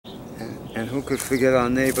And who could forget our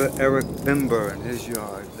neighbor Eric Bimber and his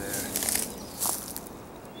yard there.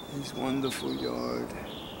 His wonderful yard.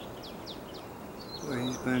 Well,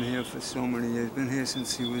 he's been here for so many years. Been here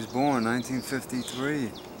since he was born,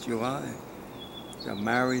 1953, July. Got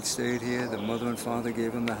married, stayed here. The mother and father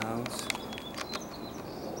gave him the house.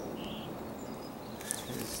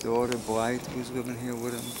 His daughter, Blight, was living here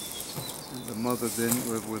with him. And the mother didn't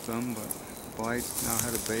live with them, but Blight now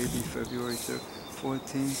had a baby February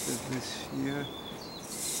 14th of this year.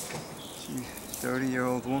 She's a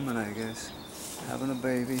 30-year-old woman, I guess, having a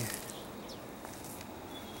baby.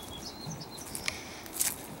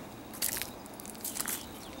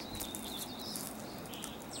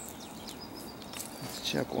 Let's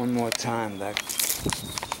check one more time that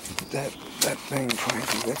thing,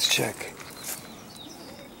 Frankie. Let's check.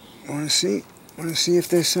 Want to see if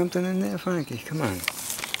there's something in there, Frankie? Come on.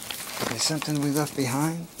 There's something we left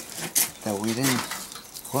behind that we didn't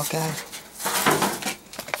look at.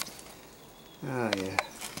 Oh yeah.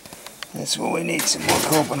 That's what we need, some more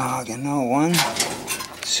Copenhagen. No, 1,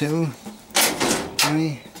 2,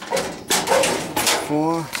 3,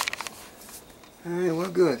 4. Alright, we're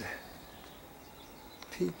good.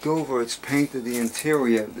 Pete Govertz painted the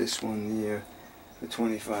interior of this one year for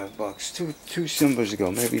 25 bucks. Two summers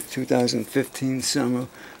ago, maybe 2015 summer.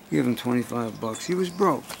 We gave him 25 bucks. He was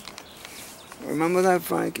broke. Remember that,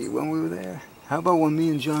 Frankie, when we were there? How about when me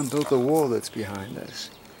and John built the wall that's behind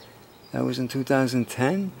us? That was in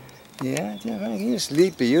 2010? Yeah, Frankie, you're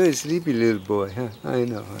sleepy. You're a sleepy little boy, huh? I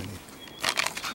know, honey.